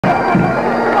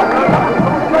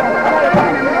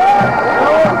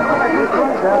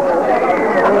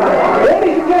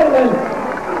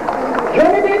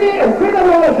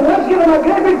a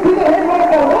great big Peterhead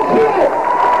welcome. Let's hear it.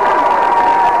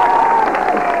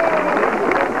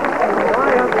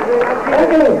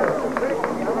 Thank you.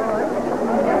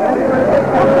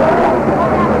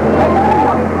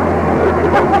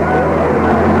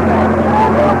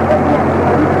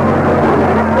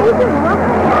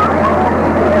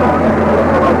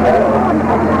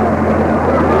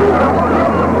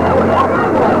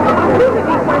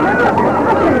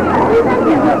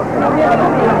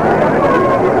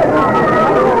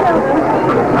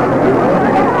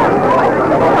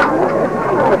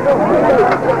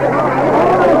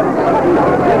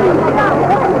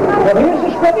 Well, here's the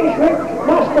Scottish Wick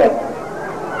mascot,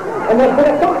 and there's been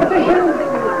a competition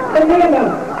in naming.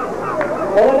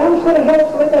 I'll announce the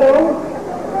results later on.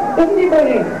 Didn't he,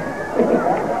 Bernie?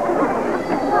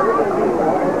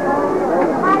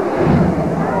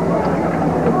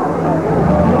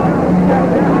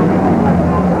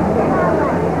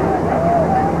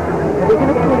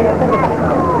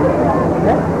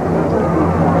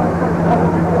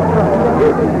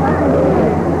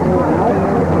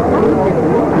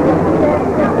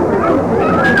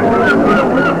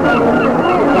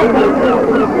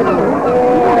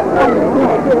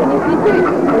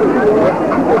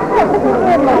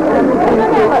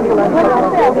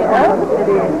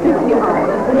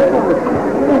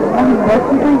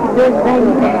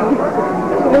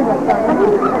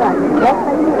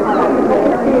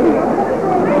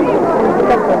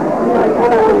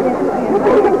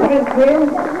 Buchan Queen,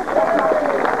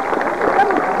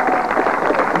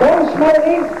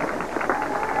 Smillie,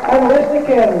 and Lesley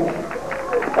Cairns.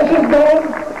 This is Dawn,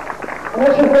 and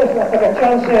this is Lesley. I took a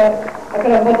chance there. I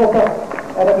could have muddled up.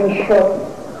 I'd have been shot.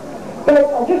 But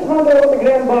I'll just hand over to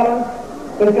Graham Barron,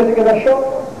 who's going to give a short,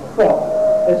 well,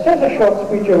 it says a short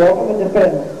speech or what, but it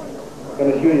depends. I'm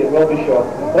going to assure you it will be short.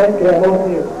 Right, Graham, over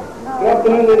to you. Good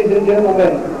afternoon, ladies and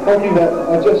gentlemen. Thank you.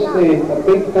 I just say a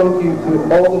big thank you to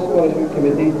all the Scottish Week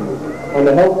Committee and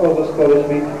the help of the Scottish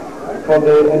Week for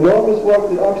the enormous work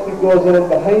that actually goes on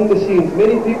behind the scenes.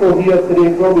 Many people here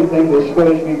today probably think the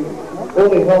Scottish Week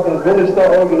only happened, only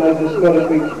started organising the Scottish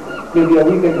Week maybe a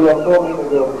week ago or fortnight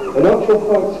ago. In actual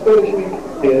fact, Scottish Week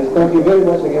is, thank you very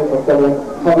much again for coming.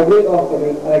 Have a great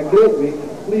afternoon and a great week.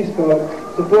 Please come and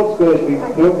support Scottish Week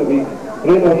throughout the week,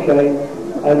 rain or shine.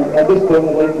 And at this point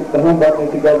I'd like to hand back to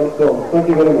Gavin Stone. Thank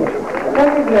you very much.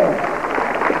 Thank you, Graham.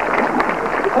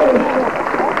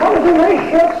 That was a nice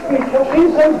short speech. I've seen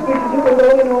some speeches that were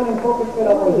rolling on and focused it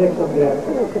up was excellent, Graham.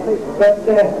 But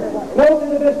now to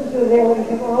the business of the day, ladies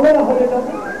and gentlemen. I want to hold it up.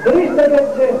 The reason I did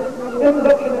the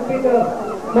introduction of Peter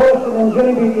Morrison and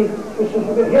Johnny Beattie, which is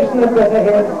a bit hastening up with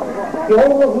ahead. You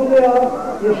all know who they are.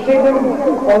 You see them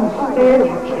on stage,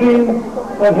 screen,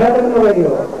 and heard them on the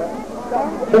radio.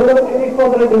 So without any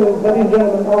further ado, ladies and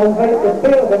gentlemen, I'll invite the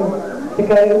pair of them to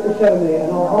carry out the ceremony,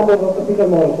 and I'll hand over to Peter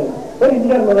Morrison. Ladies and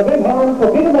gentlemen, a big hand for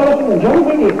Peter Morrison and Johnny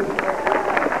Beattie.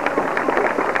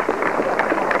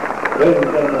 Ladies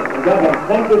and gentlemen,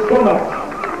 thank you so much.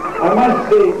 I must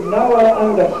say, now I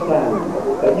understand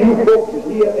that you folks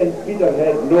here in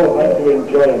Peterhead know how to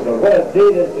enjoy yourself. What a day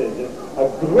this is.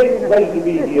 It's a great pleasure to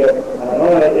be here, and an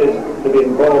honour it is to be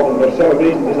involved in their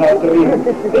celebration this afternoon.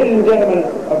 Ladies and gentlemen,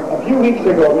 a few weeks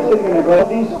ago, we were sitting in the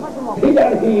gardens. Peter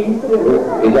Heath. He's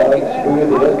a right screw, he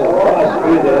doesn't know what a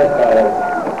screw there is, Kyle.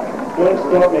 Don't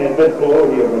stop me in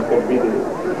mid-flow here, Mr. Beattie.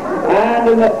 And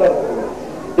in the third place,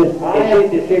 He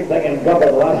said the same thing in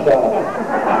Dublin last Saturday.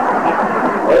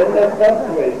 in the third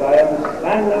place, I am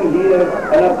standing here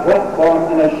on a platform,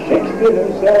 and as Shakespeare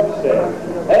himself said,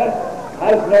 Earth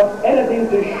has not anything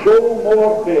to show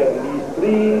more fair than these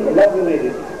three lovely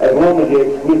ladies, as long as you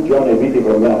exclude Johnny Beattie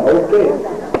from that. Okay.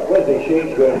 Where's the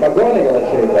Shakespeare? McGonagall had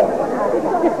said that.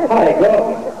 Hi, God.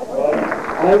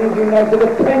 I read you now to the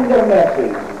tender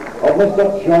message of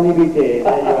Mr. Johnny Beattie.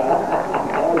 There you are.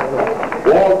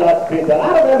 Well done, Peter.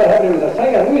 I remember him, he was a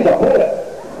singer, he was a poet.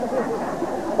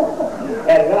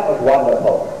 And that was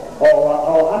wonderful.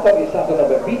 Oh, I thought you sat on a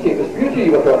bit beachy. It was beauty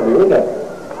you were talking about, wasn't it?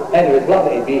 Anyway, it's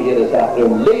lovely to be here this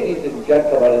afternoon. Ladies and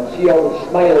gentlemen, and see all the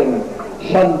smiling,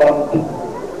 sunburnt,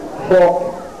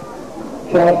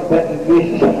 frost-bitten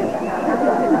faces.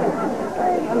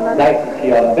 Nice to see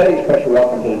you all. A very special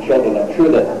welcome to the children. I'm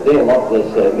sure that they love this,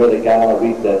 the Gala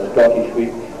week, the Scottish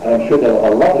week, and I'm sure they'll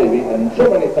have a lovely week and so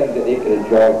many things that they can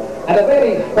enjoy. And a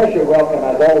very special welcome,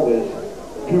 as always,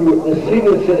 to the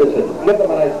senior citizens. Give them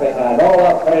a nice big hand. All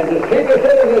our friends, the senior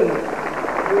citizens.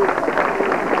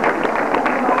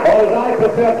 Or as I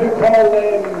prefer to call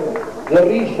them, the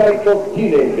recycled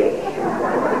teenagers.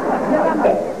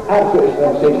 Absolutely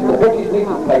sensation. The British need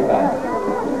to pipe that.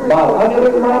 Wow, have you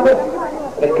looked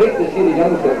at But it's great to see the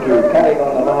youngsters too, carrying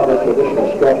on the marvellous traditional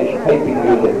Scottish piping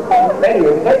music.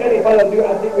 Anyway, without any further ado,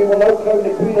 I think we will now crown the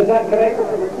Queen, is that correct?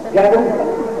 Gavin?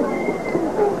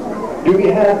 Do we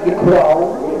have the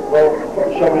crown? Well,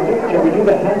 shall we do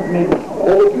the handmaidens?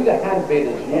 Oh, we'll do the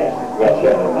handmaidens, yes. Well,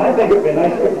 I think it'd be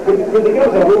nice. Could the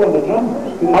girls have roll on the drum?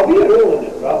 I'll be a roll in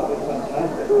the drum. That's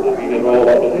fantastic. I'll be a roll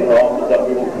on the drum, that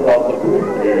we will crown the Queen.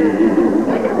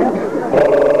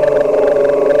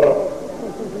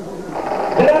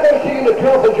 Did I ever see you the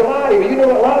 12th of July? You know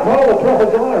what last call the 12th of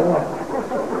July, right?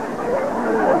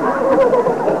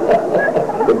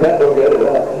 But that don't get it,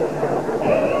 huh?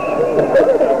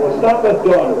 We'll start with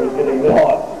Dawn, who's getting this.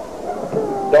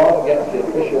 Dawn gets the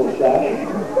official sash.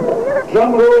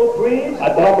 Drum roll, please. A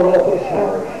drum roll for the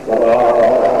sash.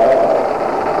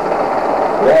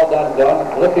 Well done,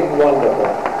 Dawn. Looking wonderful.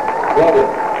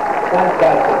 Brilliant.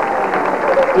 Fantastic.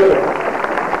 Good.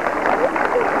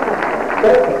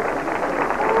 Perfect.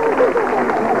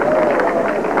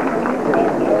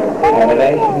 And a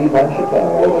nice wee bunch of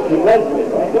flowers. Over to Lesley,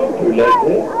 right? To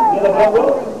Lesley. Another drum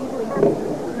roll.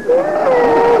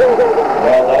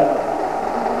 Well done.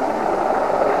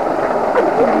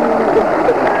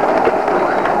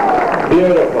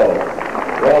 Beautiful.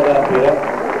 Well done, Peter.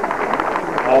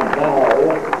 And now,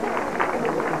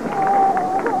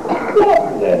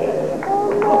 lovely.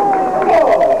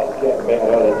 Oh, it's getting better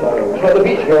all the time. So the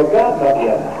beach girl got that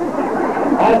yet.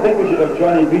 I think we should have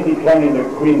Johnny Beattie crowning the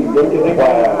Queen, don't you think?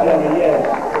 Yes.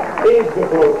 Age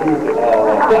before beauty. I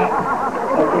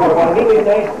think of a really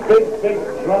nice, big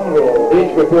drum roll.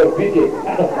 Age before Beattie.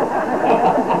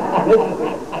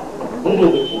 This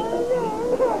is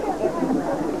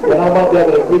When I'm up there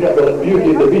with the Queen of the Beauty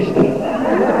and the Beast.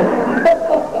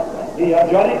 Yeah,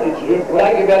 Johnny, it's your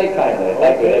Thank you very kindly.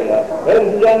 Thank you.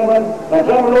 Ladies and gentlemen, now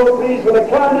drum roll please for the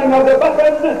crowning of the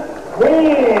Buchan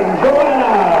Queen,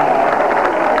 Joanna.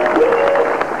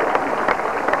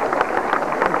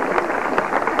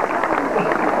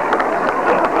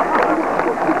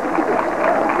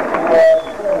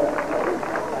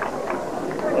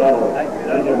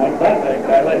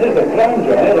 This is a crown,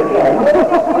 Johnny, the crown.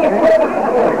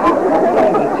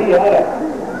 The tiara.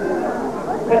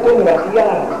 That's only a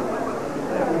tiara.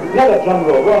 Another drum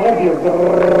roll. Well, thank you.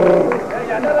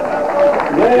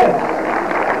 Yes.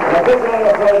 A big round of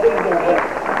applause, ladies and gentlemen.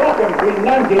 Buchan Queen,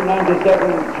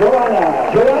 1997, Joanna.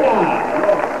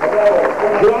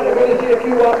 Joanna, going to say a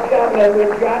few words down there.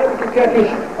 Joanna, would you care to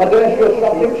address your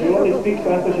subject? She only speaks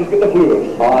fast, but she's got the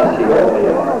blues. Ah, she will.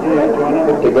 Yeah, Joanna.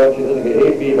 But the girl, she doesn't get A,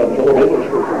 B, but she'll go to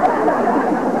school.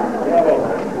 Bravo.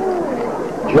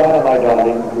 Joanna, my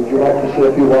darling, would you like to say a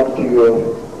few words to your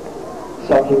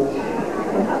subjects?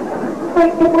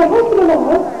 Right, but my husband and I...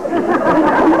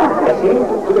 A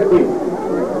salute to the Queen.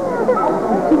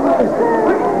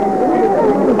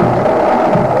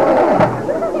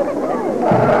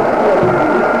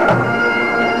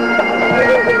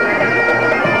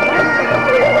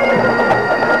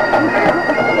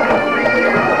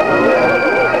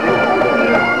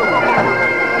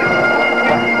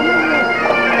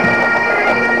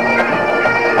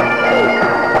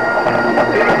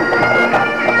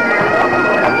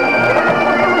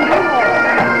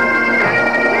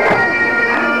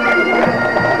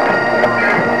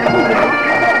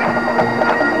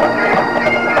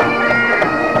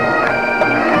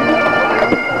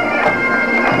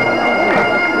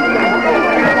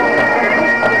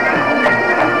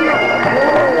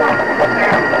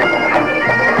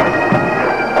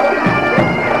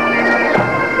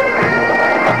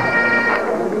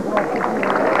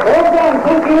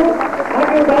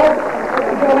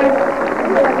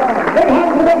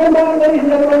 Ladies and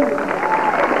gentlemen,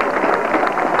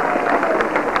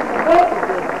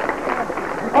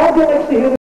 I'll be next to hear